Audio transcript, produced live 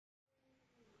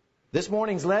This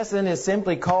morning's lesson is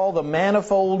simply called the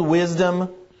Manifold Wisdom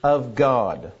of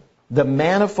God. The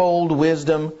Manifold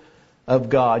Wisdom of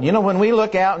God. You know, when we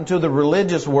look out into the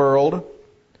religious world,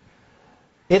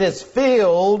 it is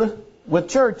filled with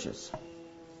churches.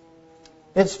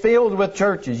 It's filled with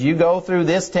churches. You go through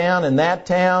this town and that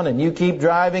town, and you keep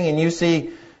driving and you see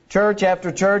church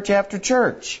after church after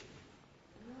church.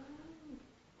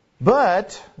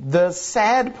 But the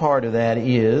sad part of that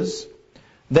is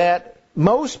that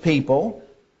most people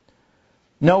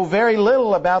know very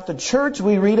little about the church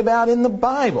we read about in the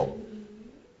Bible.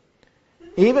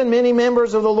 Even many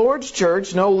members of the Lord's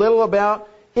church know little about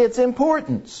its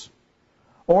importance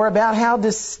or about how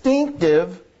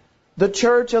distinctive the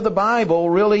church of the Bible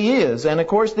really is. And of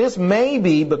course, this may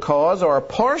be because, or a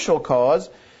partial cause,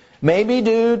 may be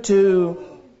due to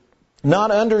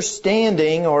not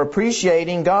understanding or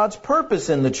appreciating God's purpose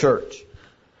in the church.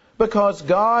 Because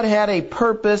God had a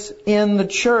purpose in the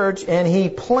church and He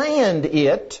planned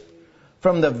it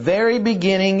from the very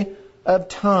beginning of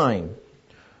time.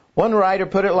 One writer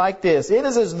put it like this: it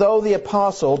is as though the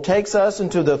apostle takes us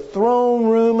into the throne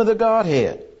room of the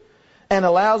Godhead and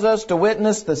allows us to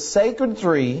witness the sacred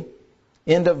three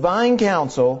in divine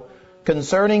counsel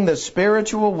concerning the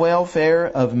spiritual welfare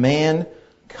of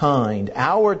mankind.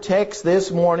 Our text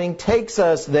this morning takes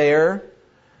us there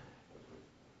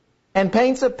and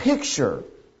paints a picture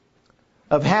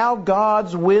of how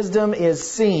God's wisdom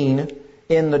is seen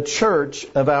in the church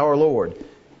of our Lord.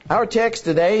 Our text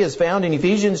today is found in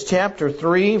Ephesians chapter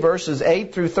 3, verses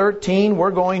 8 through 13.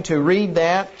 We're going to read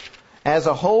that as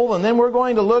a whole, and then we're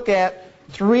going to look at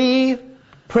three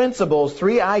principles,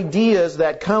 three ideas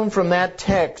that come from that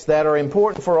text that are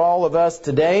important for all of us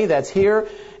today that's here,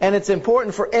 and it's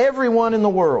important for everyone in the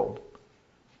world.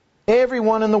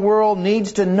 Everyone in the world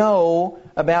needs to know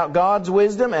about God's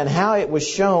wisdom and how it was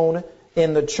shown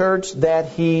in the church that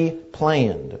He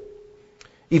planned.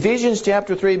 Ephesians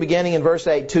chapter 3, beginning in verse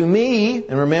 8. To me,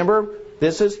 and remember,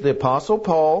 this is the Apostle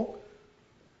Paul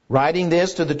writing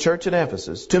this to the church at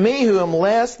Ephesus. To me, who am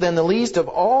less than the least of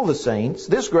all the saints,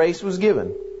 this grace was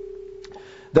given,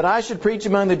 that I should preach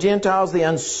among the Gentiles the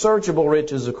unsearchable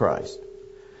riches of Christ,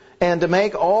 and to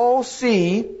make all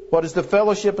see what is the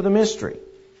fellowship of the mystery,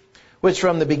 which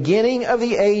from the beginning of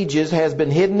the ages has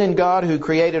been hidden in God who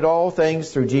created all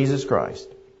things through Jesus Christ,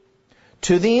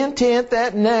 to the intent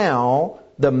that now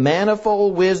the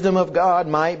manifold wisdom of God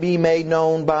might be made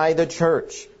known by the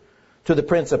church, to the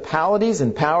principalities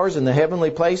and powers in the heavenly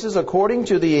places, according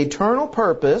to the eternal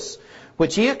purpose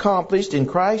which He accomplished in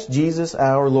Christ Jesus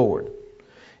our Lord,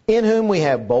 in whom we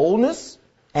have boldness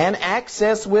and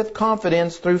access with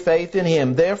confidence through faith in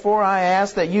Him. Therefore I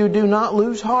ask that you do not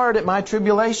lose heart at my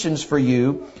tribulations for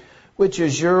you, which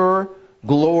is your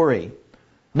glory.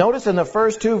 Notice in the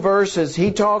first two verses,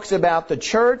 he talks about the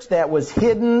church that was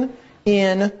hidden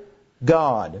in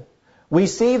God. We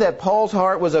see that Paul's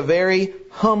heart was a very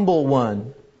humble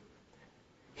one.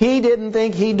 He didn't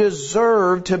think he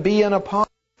deserved to be an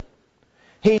apostle.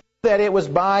 He knew that it was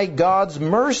by God's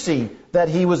mercy that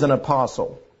he was an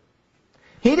apostle.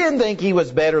 He didn't think he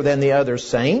was better than the other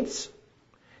saints.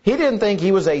 He didn't think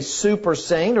he was a super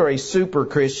saint or a super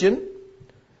Christian.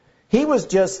 He was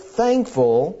just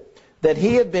thankful that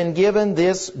he had been given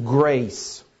this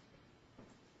grace.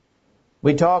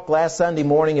 We talked last Sunday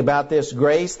morning about this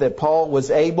grace that Paul was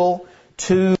able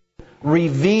to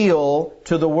reveal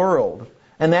to the world.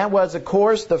 And that was, of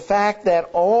course, the fact that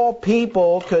all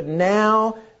people could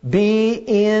now be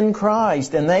in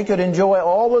Christ, and they could enjoy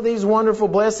all of these wonderful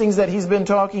blessings that he's been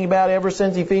talking about ever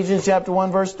since Ephesians chapter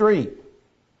 1 verse 3.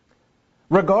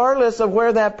 Regardless of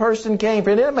where that person came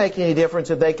from, it didn't make any difference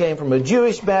if they came from a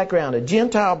Jewish background, a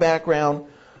Gentile background.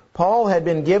 Paul had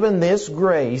been given this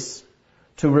grace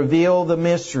to reveal the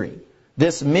mystery,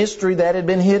 this mystery that had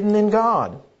been hidden in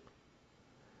God.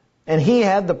 And he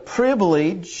had the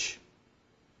privilege,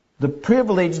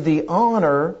 the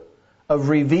honor of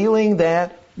revealing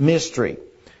that mystery.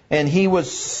 And he was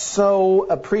so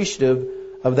appreciative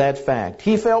of that fact.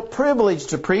 He felt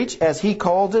privileged to preach, as he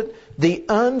called it, the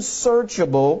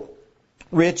unsearchable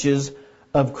riches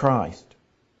of Christ.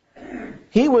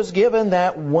 He was given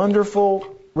that wonderful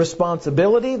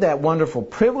responsibility, that wonderful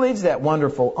privilege, that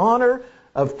wonderful honor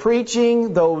of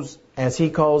preaching those, as he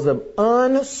calls them,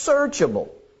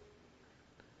 unsearchable.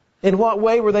 In what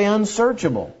way were they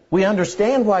unsearchable? We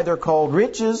understand why they're called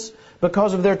riches,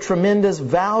 because of their tremendous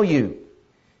value.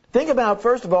 Think about,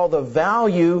 first of all, the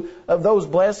value of those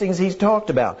blessings he's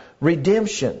talked about.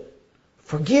 Redemption,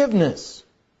 forgiveness,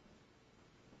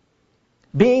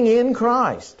 being in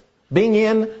Christ, being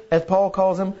in, as Paul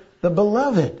calls him, the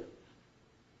beloved.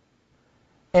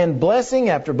 and blessing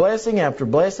after blessing after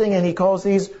blessing, and he calls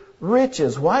these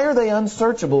riches. Why are they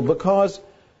unsearchable? Because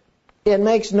it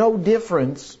makes no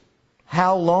difference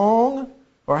how long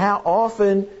or how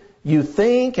often you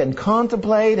think and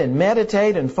contemplate and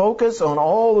meditate and focus on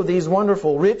all of these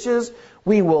wonderful riches.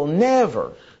 We will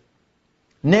never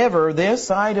this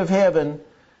side of heaven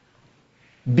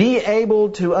be able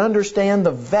to understand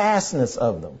the vastness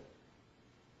of them.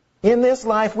 In this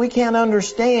life, we can't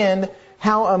understand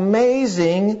how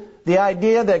amazing the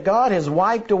idea that God has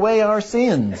wiped away our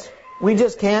sins. We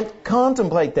just can't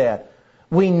contemplate that.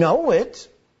 We know it.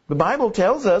 The Bible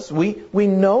tells us we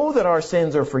know that our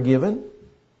sins are forgiven.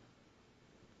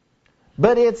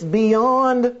 But it's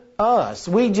beyond us.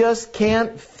 We just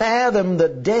can't fathom the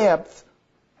depth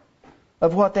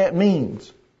of what that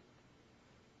means.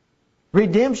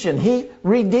 Redemption. He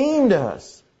redeemed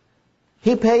us.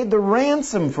 He paid the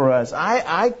ransom for us.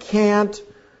 I can't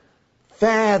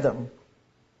fathom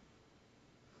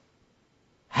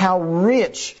how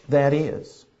rich that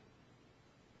is.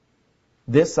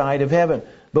 This side of heaven.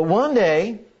 But one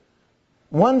day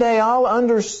I'll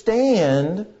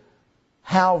understand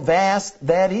how vast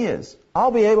that is.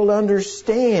 I'll be able to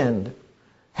understand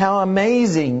how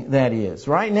amazing that is.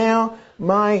 Right now,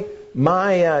 my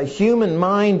human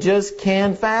mind just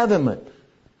can't fathom it.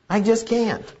 I just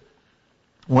can't.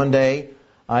 One day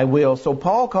I will. So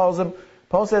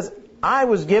Paul says, I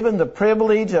was given the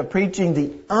privilege of preaching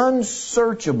the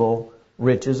unsearchable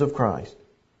riches of Christ.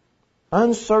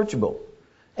 Unsearchable.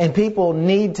 And people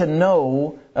need to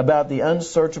know about the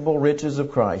unsearchable riches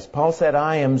of Christ. Paul said,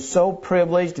 I am so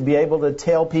privileged to be able to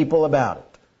tell people about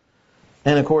it.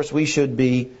 And of course, we should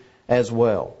be as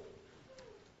well.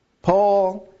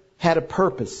 Paul had a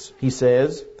purpose, he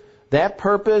says. That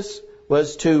purpose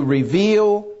was to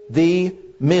reveal the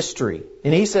mystery.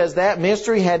 And he says that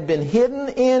mystery had been hidden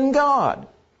in God.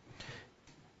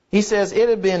 He says it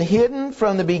had been hidden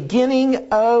from the beginning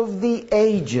of the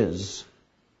ages.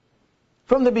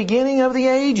 From the beginning of the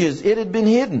ages, it had been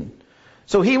hidden.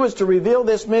 So he was to reveal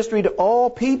this mystery to all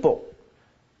people.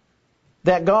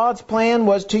 That God's plan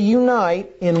was to unite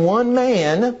in one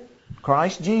man,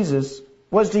 Christ Jesus,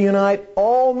 was to unite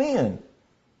all men.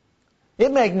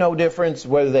 It made no difference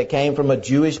whether they came from a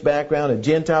Jewish background, a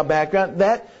Gentile background.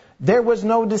 That there was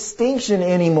no distinction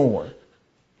anymore.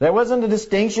 There wasn't a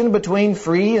distinction between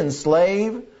free and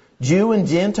slave, Jew and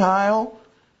Gentile,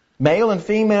 male and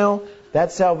female.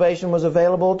 That salvation was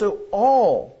available to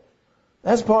all.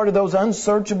 That's part of those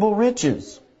unsearchable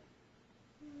riches.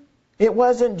 It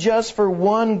wasn't just for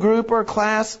one group or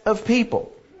class of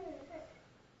people.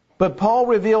 But Paul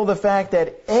revealed the fact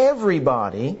that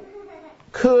everybody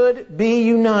could be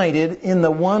united in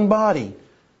the one body,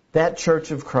 that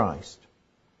church of Christ.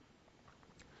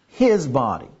 His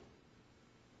body.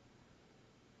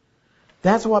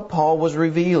 That's what Paul was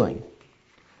revealing.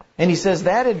 And he says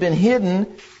that had been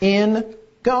hidden in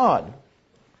God.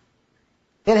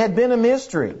 It had been a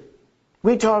mystery.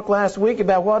 We talked last week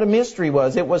about what a mystery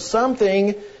was. It was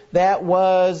something that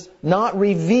was not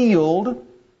revealed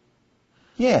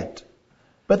yet.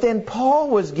 But then Paul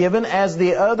was given, as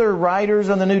the other writers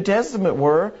in the New Testament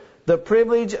were, the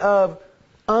privilege of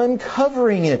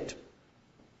uncovering it.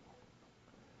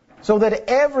 So that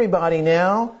everybody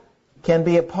now can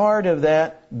be a part of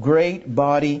that great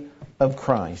body of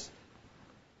Christ.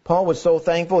 Paul was so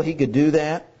thankful he could do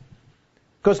that.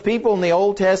 Because people in the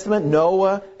Old Testament,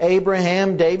 Noah,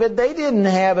 Abraham, David, they didn't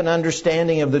have an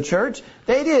understanding of the church.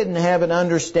 They didn't have an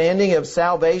understanding of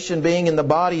salvation being in the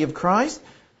body of Christ.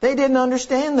 They didn't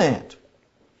understand that.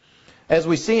 As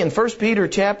we see in 1 Peter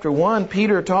chapter 1,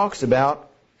 Peter talks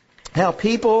about how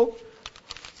people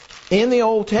in the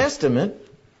Old Testament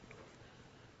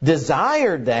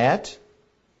desired that,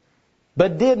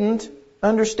 but didn't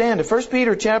understand it. 1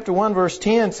 Peter chapter 1 verse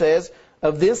 10 says,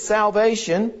 of this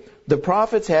salvation the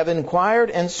prophets have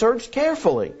inquired and searched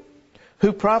carefully,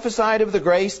 who prophesied of the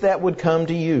grace that would come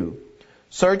to you,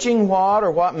 searching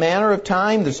what manner of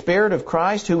time the Spirit of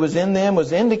Christ who was in them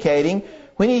was indicating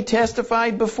when He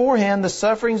testified beforehand the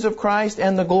sufferings of Christ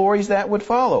and the glories that would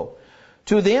follow.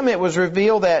 To them it was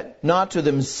revealed that not to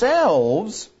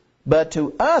themselves, but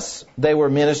to us they were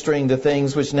ministering the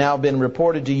things which now have been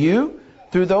reported to you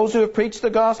through those who have preached the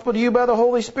gospel to you by the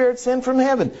Holy Spirit sent from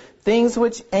heaven, things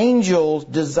which angels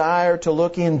desire to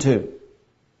look into.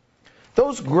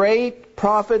 Those great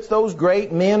prophets, those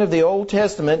great men of the Old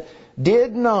Testament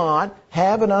did not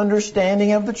have an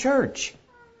understanding of the church.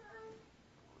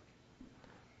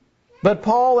 But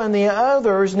Paul and the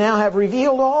others now have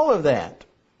revealed all of that.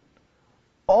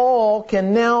 All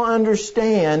can now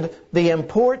understand the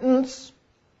importance,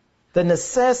 the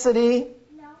necessity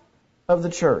of the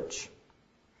church.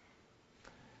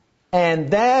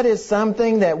 And that is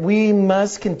something that we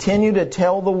must continue to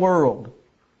tell the world.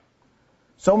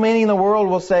 So many in the world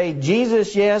will say,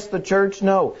 Jesus, yes, the church,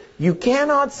 no. You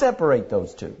cannot separate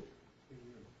those two.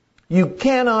 You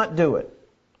cannot do it.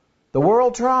 The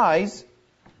world tries,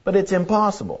 but it's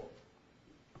impossible.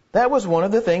 That was one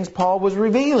of the things Paul was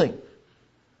revealing.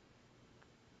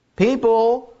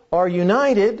 People are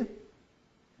united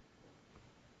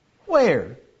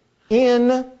where?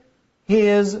 In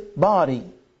His body.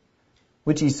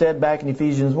 Which he said back in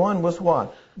Ephesians 1 was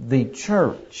what? The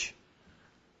church.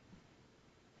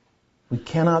 We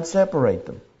cannot separate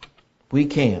them. We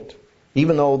can't.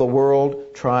 Even though the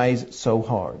world tries so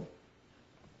hard.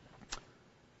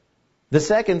 The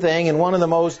second thing, and one of the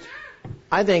most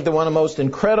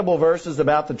incredible verses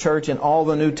about the church in all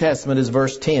the New Testament is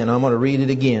verse 10. I'm going to read it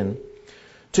again.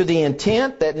 To the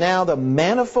intent that now the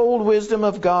manifold wisdom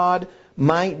of God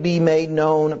might be made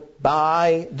known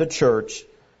by the church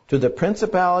to the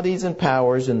principalities and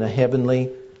powers in the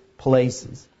heavenly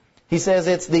places. He says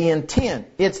it's the intent,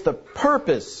 it's the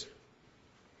purpose.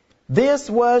 This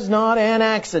was not an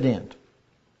accident.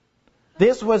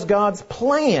 This was God's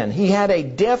plan. He had a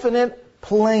definite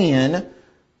plan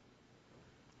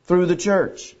through the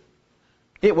church.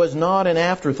 It was not an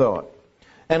afterthought.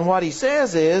 And what he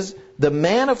says is, the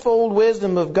manifold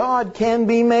wisdom of God can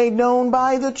be made known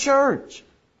by the church.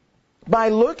 By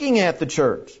looking at the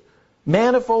church.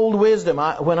 Manifold wisdom.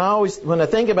 When I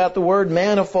think about the word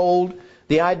manifold,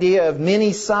 the idea of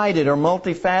many-sided or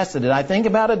multifaceted, I think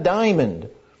about a diamond.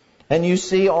 And you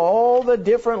see all the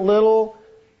different little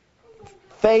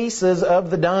faces of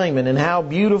the diamond and how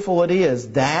beautiful it is.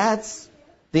 That's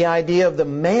the idea of the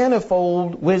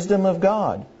manifold wisdom of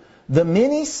God. The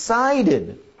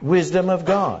many-sided wisdom of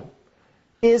God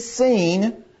is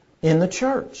seen in the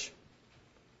church.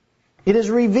 It is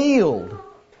revealed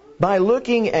by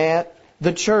looking at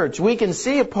the church. We can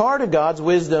see a part of God's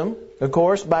wisdom, of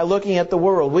course, by looking at the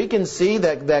world. We can see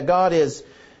that God is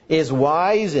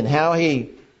wise in how He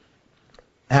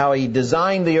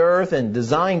designed the earth and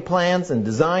designed plants and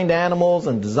designed animals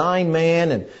and designed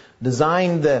man and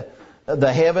designed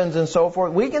the heavens and so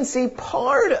forth. We can see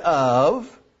part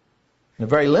of, in a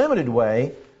very limited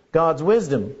way, God's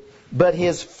wisdom. But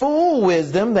His full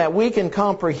wisdom that we can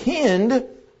comprehend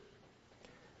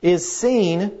is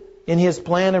seen in His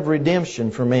plan of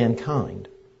redemption for mankind.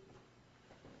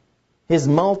 His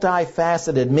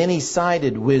multifaceted,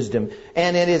 many-sided wisdom.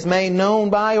 And it is made known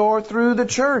by or through the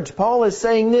church. Paul is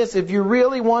saying this, if you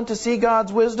really want to see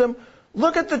God's wisdom,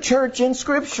 look at the church in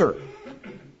Scripture.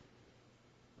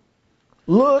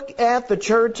 Look at the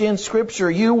church in Scripture.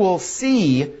 You will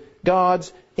see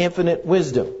God's infinite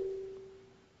wisdom.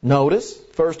 Notice,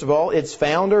 first of all, its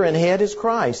founder and head is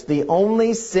Christ, the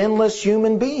only sinless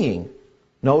human being.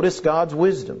 Notice God's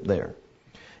wisdom there.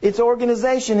 Its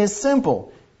organization is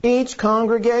simple. Each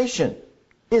congregation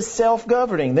is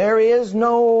self-governing. There is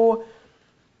no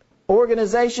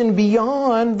organization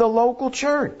beyond the local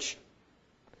church.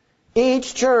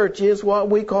 Each church is what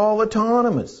we call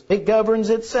autonomous. It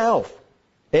governs itself.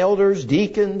 Elders,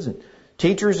 deacons, and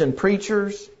teachers and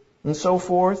preachers, and so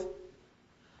forth.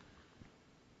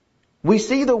 We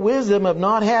see the wisdom of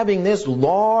not having this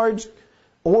large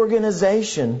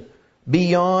organization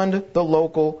beyond the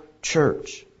local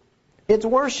church. Its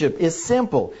worship is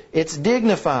simple, it's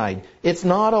dignified, it's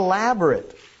not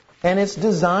elaborate, and it's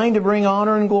designed to bring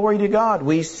honor and glory to God.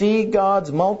 We see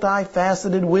God's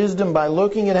multifaceted wisdom by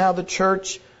looking at how the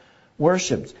church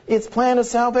worships. Its plan of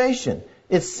salvation.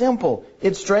 It's simple.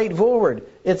 It's straightforward.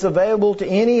 It's available to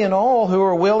any and all who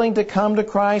are willing to come to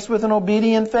Christ with an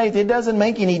obedient faith. It doesn't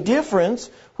make any difference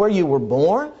where you were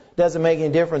born. It doesn't make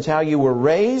any difference how you were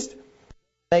raised. It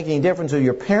doesn't make any difference who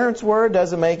your parents were. It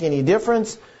doesn't make any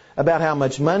difference about how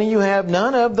much money you have.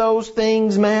 None of those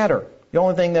things matter. The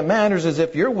only thing that matters is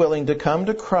if you're willing to come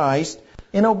to Christ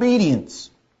in obedience.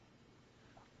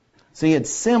 See, it's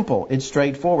simple. It's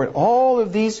straightforward. All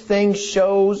of these things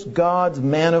shows God's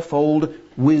manifold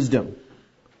wisdom.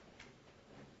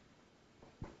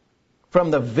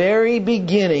 From the very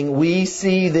beginning, we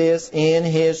see this in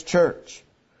His church.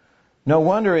 No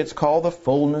wonder it's called the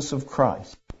fullness of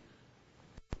Christ.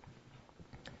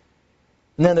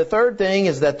 And then the third thing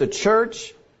is that the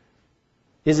church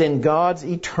is in God's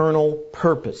eternal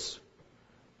purpose.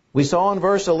 We saw in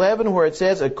verse 11 where it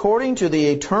says, according to the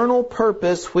eternal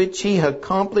purpose which He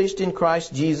accomplished in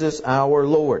Christ Jesus our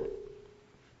Lord.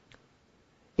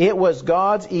 It was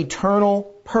God's eternal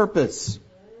purpose.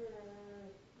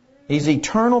 His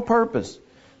eternal purpose.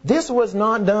 This was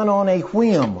not done on a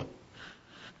whim.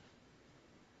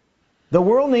 The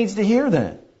world needs to hear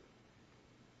that.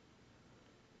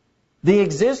 The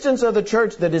existence of the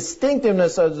church, the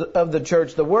distinctiveness of the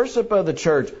church, the worship of the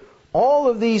church, all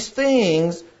of these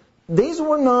things, these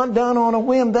were not done on a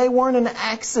whim. They weren't an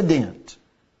accident.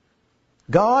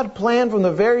 God planned from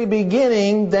the very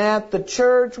beginning that the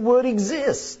church would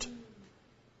exist.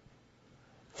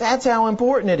 That's how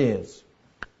important it is.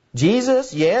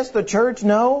 Jesus, yes. The church,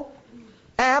 no.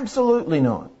 Absolutely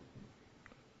not.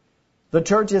 The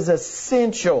church is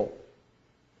essential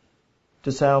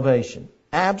to salvation.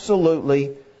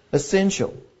 Absolutely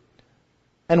essential.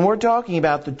 And we're talking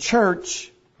about the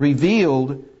church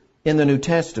revealed in the New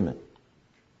Testament.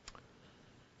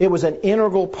 It was an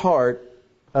integral part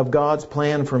of God's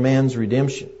plan for man's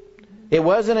redemption. It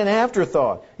wasn't an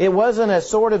afterthought. It wasn't a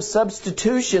sort of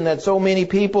substitution that so many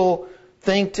people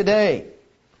think today.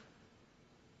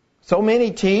 So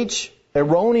many teach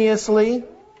erroneously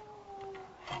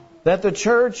that the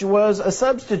church was a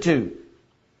substitute.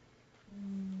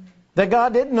 That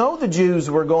God didn't know the Jews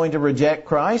were going to reject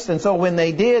Christ, and so when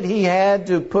they did, He had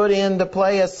to put into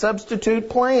play a substitute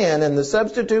plan, and the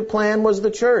substitute plan was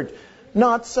the church.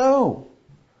 Not so.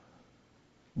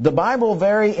 The Bible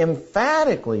very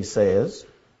emphatically says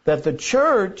that the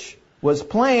church was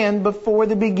planned before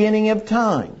the beginning of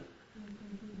time.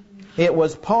 It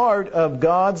was part of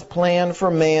God's plan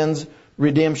for man's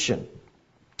redemption.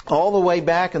 All the way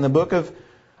back in the book of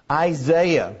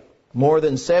Isaiah, more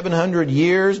than 700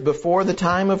 years before the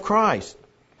time of Christ,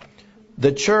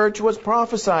 the church was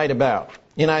prophesied about.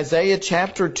 In Isaiah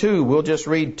chapter 2, we'll just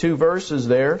read 2 verses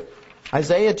there.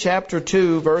 Isaiah chapter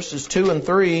 2, verses 2 and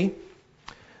 3.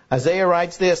 Isaiah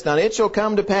writes this, "Now it shall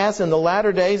come to pass in the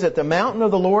latter days that the mountain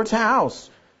of the Lord's house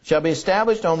shall be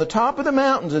established on the top of the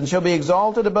mountains and shall be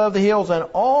exalted above the hills, and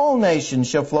all nations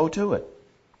shall flow to it.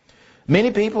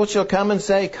 Many people shall come and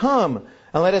say, Come,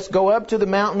 and let us go up to the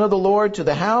mountain of the Lord, to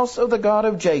the house of the God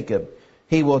of Jacob.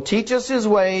 He will teach us His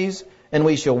ways, and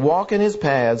we shall walk in His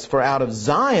paths. For out of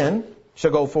Zion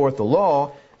shall go forth the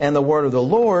law, and the word of the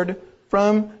Lord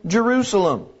from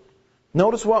Jerusalem."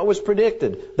 Notice what was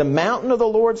predicted. The mountain of the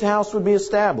Lord's house would be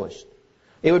established.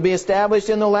 It would be established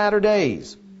in the latter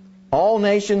days. All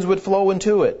nations would flow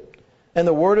into it. And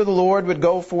the word of the Lord would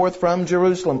go forth from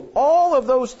Jerusalem. All of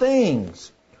those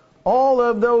things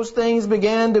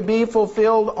began to be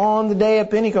fulfilled on the day of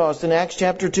Pentecost in Acts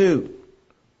chapter 2.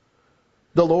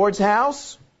 The Lord's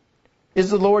house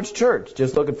is the Lord's church.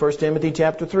 Just look at 1 Timothy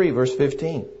chapter 3, verse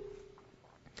 15.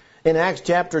 In Acts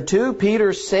chapter 2,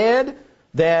 Peter said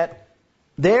that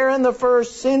there in the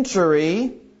first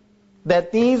century,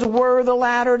 that these were the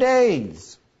latter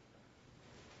days.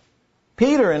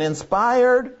 Peter, an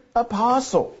inspired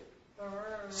apostle,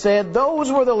 said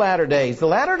those were the latter days. The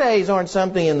latter days aren't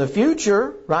something in the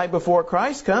future, right before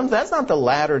Christ comes. That's not the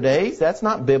latter days. That's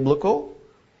not biblical.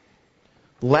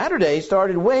 The latter days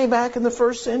started way back in the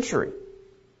first century.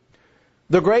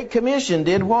 The Great Commission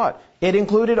did what? It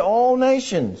included all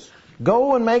nations.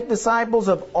 Go and make disciples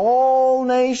of all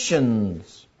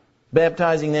nations,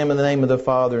 baptizing them in the name of the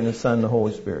Father and the Son and the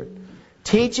Holy Spirit,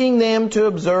 teaching them to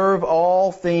observe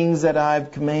all things that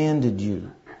I've commanded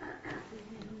you.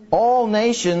 All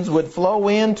nations would flow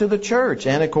into the church,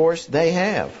 and of course they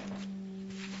have.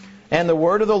 And the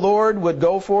word of the Lord would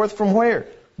go forth from where?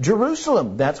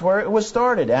 Jerusalem. That's where it was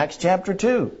started, Acts chapter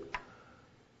 2.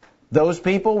 Those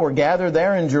people were gathered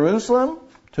there in Jerusalem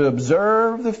to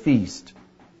observe the feast.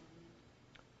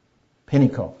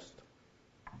 Pentecost.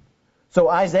 So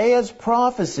Isaiah's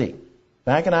prophecy,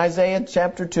 back in Isaiah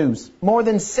chapter 2, more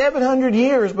than 700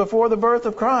 years before the birth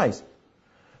of Christ,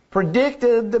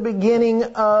 predicted the beginning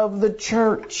of the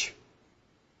church.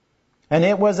 And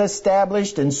it was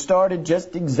established and started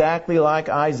just exactly like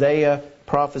Isaiah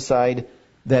prophesied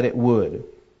that it would.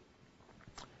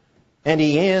 And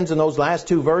he ends in those last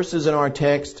 2 verses in our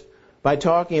text by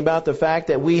talking about the fact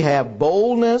that we have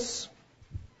boldness,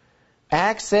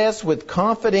 access with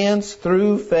confidence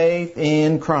through faith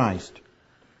in Christ.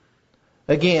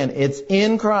 Again, it's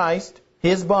in Christ,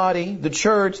 His body, the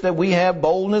church, that we have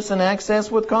boldness and access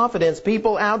with confidence.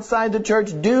 People outside the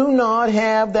church do not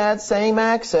have that same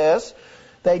access.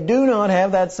 They do not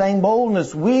have that same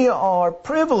boldness. We are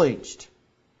privileged.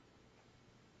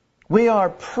 We are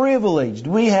privileged.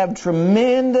 We have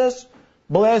tremendous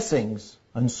blessings,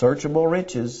 unsearchable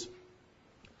riches,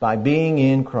 by being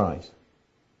in Christ.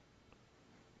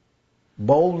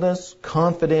 Boldness,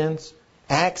 confidence,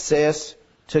 access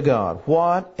to God.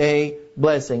 What a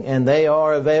blessing. And they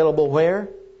are available where?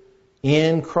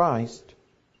 In Christ,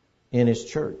 in His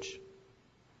church.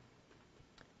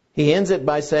 He ends it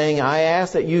by saying, I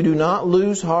ask that you do not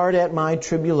lose heart at my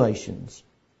tribulations.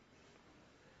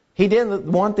 He didn't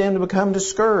want them to become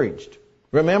discouraged.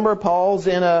 Remember, Paul's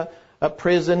in a a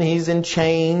prison. He's in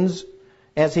chains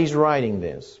as he's writing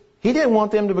this. He didn't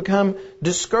want them to become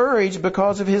discouraged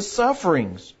because of his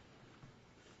sufferings.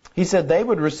 He said they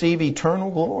would receive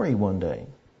eternal glory one day.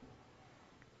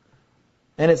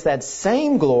 And it's that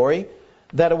same glory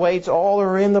that awaits all who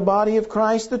are in the body of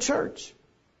Christ, the church.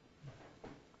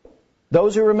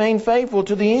 Those who remain faithful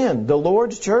to the end, the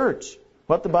Lord's church,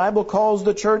 what the Bible calls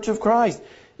the church of Christ,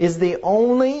 is the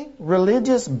only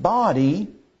religious body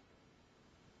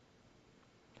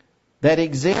that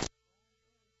exists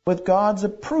with God's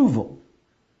approval.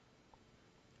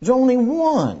 There's only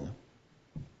one.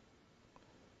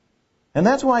 And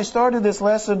that's why I started this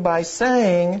lesson by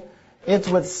saying it's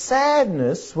with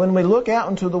sadness when we look out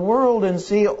into the world and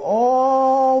see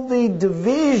all the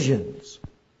divisions,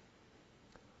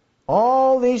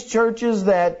 all these churches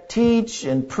that teach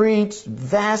and preach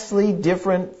vastly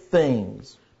different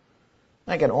things.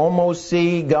 I can almost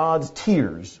see God's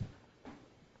tears,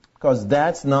 because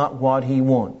that's not what He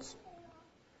wants.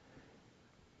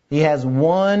 He has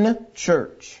one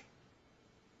church.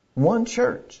 One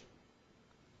church.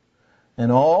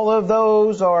 And all of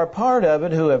those are a part of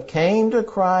it who have came to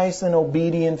Christ in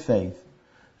obedient faith.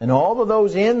 And all of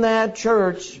those in that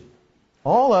church,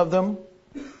 all of them,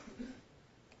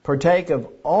 partake of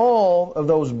all of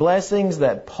those blessings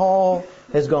that Paul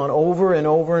has gone over and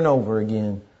over and over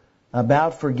again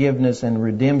about forgiveness and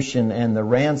redemption and the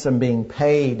ransom being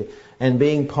paid and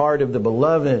being part of the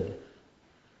beloved,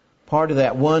 part of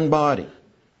that one body.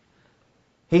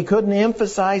 He couldn't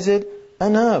emphasize it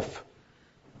enough.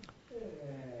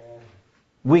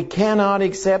 We cannot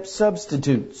accept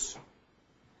substitutes.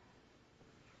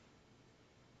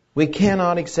 We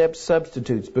cannot accept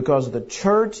substitutes because the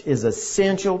church is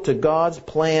essential to God's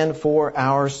plan for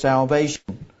our salvation.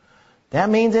 That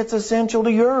means it's essential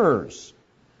to yours.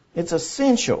 It's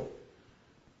essential.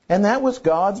 And that was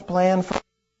God's plan for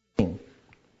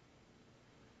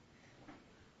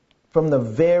from the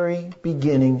very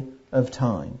beginning of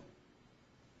time.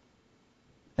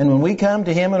 And when we come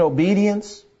to Him in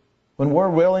obedience, when we're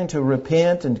willing to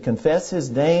repent and confess His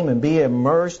name and be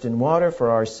immersed in water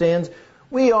for our sins,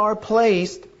 we are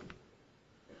placed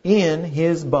in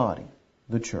His body,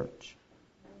 the church.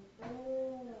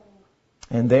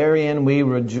 And therein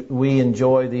we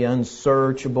enjoy the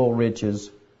unsearchable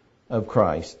riches of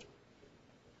Christ.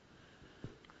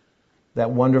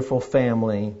 That wonderful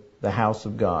family, the house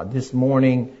of God. This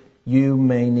morning, you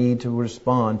may need to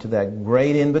respond to that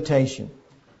great invitation.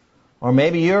 Or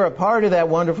maybe you're a part of that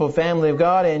wonderful family of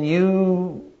God and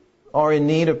you are in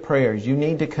need of prayers. You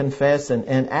need to confess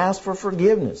and ask for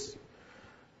forgiveness.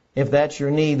 If that's your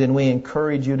need, then we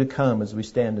encourage you to come as we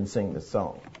stand and sing this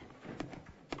song.